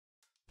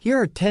Here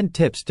are 10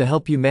 tips to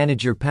help you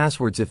manage your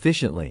passwords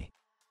efficiently.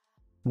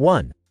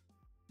 1.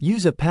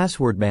 Use a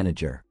password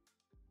manager.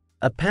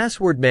 A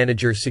password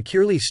manager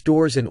securely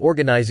stores and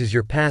organizes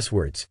your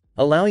passwords,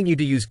 allowing you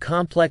to use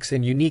complex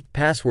and unique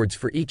passwords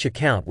for each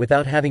account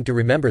without having to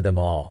remember them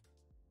all.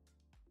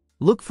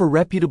 Look for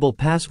reputable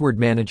password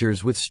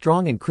managers with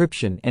strong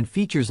encryption and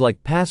features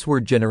like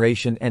password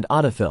generation and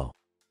autofill.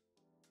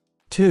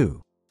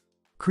 2.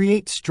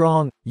 Create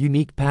strong,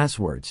 unique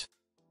passwords.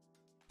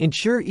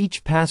 Ensure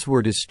each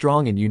password is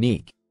strong and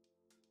unique.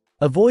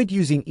 Avoid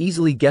using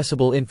easily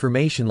guessable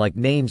information like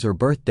names or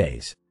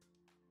birthdays.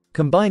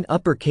 Combine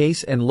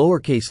uppercase and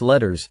lowercase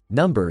letters,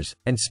 numbers,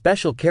 and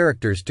special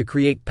characters to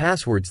create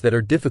passwords that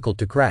are difficult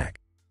to crack.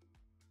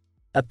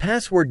 A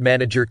password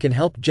manager can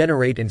help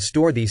generate and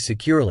store these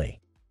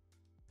securely.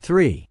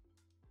 3.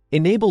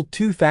 Enable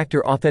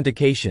two-factor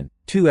authentication,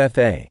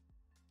 2FA.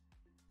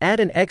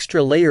 Add an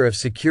extra layer of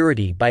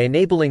security by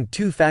enabling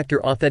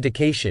two-factor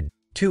authentication,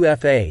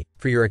 2FA,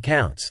 for your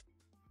accounts.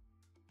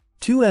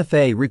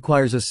 2FA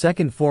requires a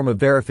second form of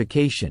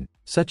verification,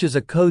 such as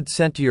a code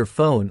sent to your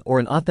phone or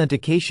an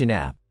authentication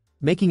app,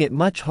 making it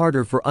much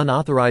harder for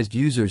unauthorized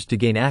users to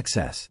gain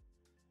access.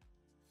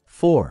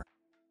 4.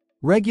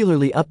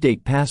 Regularly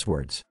update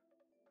passwords.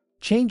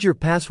 Change your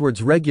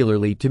passwords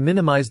regularly to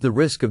minimize the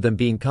risk of them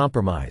being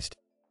compromised.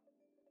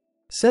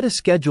 Set a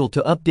schedule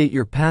to update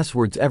your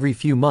passwords every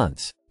few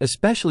months,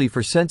 especially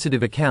for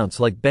sensitive accounts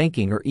like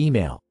banking or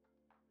email.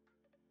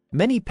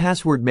 Many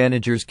password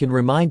managers can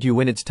remind you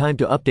when it's time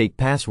to update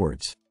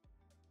passwords.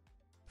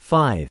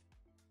 5.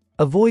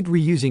 Avoid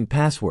reusing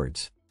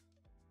passwords.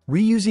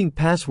 Reusing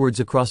passwords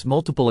across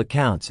multiple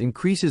accounts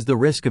increases the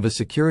risk of a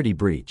security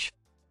breach.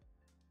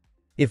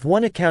 If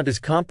one account is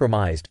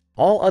compromised,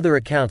 all other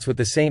accounts with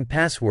the same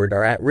password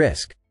are at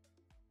risk.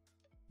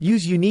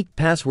 Use unique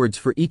passwords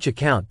for each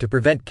account to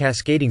prevent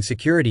cascading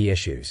security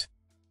issues.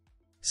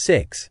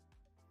 6.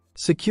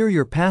 Secure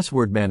your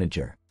password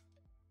manager.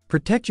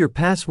 Protect your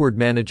password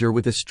manager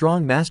with a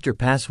strong master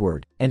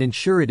password and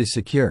ensure it is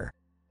secure.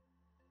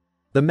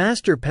 The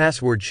master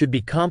password should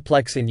be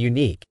complex and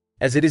unique,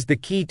 as it is the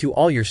key to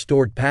all your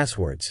stored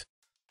passwords.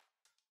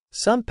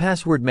 Some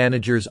password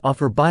managers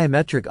offer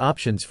biometric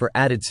options for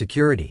added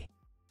security.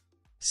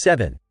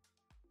 7.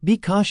 Be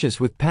cautious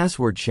with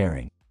password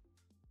sharing.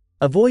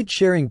 Avoid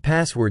sharing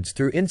passwords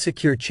through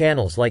insecure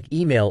channels like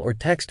email or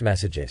text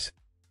messages.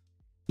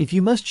 If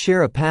you must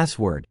share a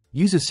password,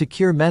 use a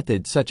secure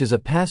method such as a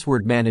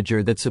password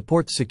manager that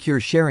supports secure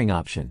sharing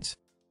options.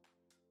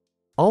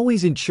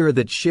 Always ensure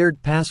that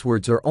shared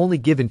passwords are only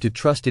given to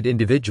trusted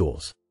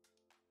individuals.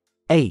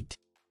 8.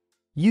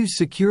 Use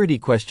security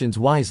questions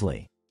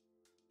wisely.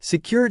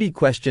 Security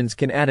questions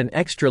can add an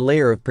extra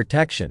layer of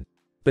protection,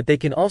 but they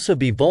can also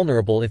be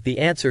vulnerable if the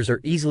answers are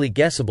easily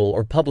guessable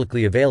or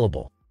publicly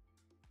available.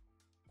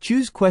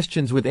 Choose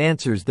questions with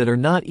answers that are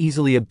not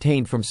easily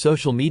obtained from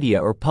social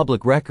media or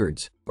public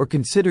records, or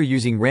consider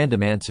using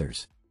random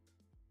answers.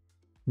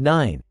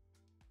 9.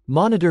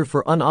 Monitor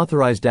for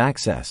unauthorized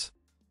access.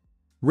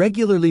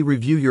 Regularly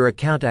review your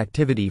account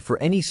activity for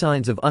any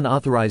signs of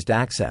unauthorized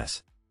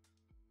access.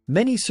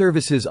 Many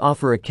services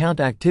offer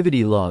account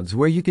activity logs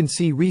where you can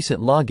see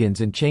recent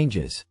logins and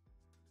changes.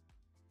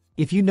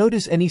 If you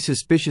notice any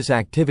suspicious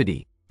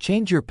activity,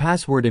 change your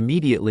password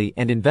immediately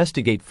and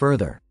investigate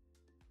further.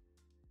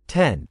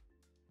 10.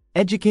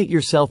 Educate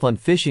yourself on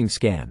phishing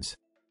scams.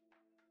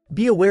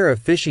 Be aware of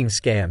phishing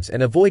scams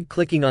and avoid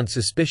clicking on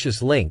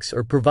suspicious links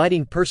or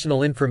providing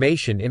personal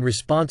information in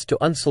response to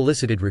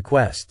unsolicited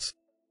requests.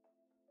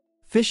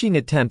 Phishing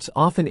attempts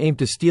often aim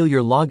to steal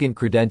your login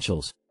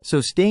credentials, so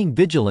staying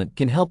vigilant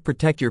can help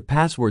protect your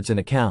passwords and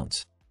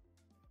accounts.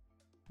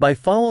 By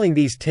following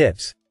these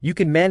tips, you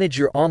can manage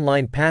your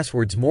online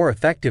passwords more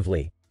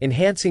effectively,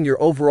 enhancing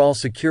your overall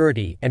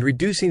security and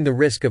reducing the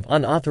risk of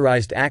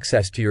unauthorized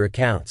access to your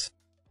accounts.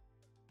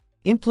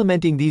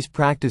 Implementing these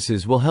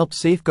practices will help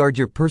safeguard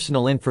your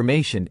personal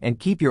information and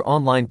keep your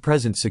online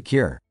presence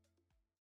secure.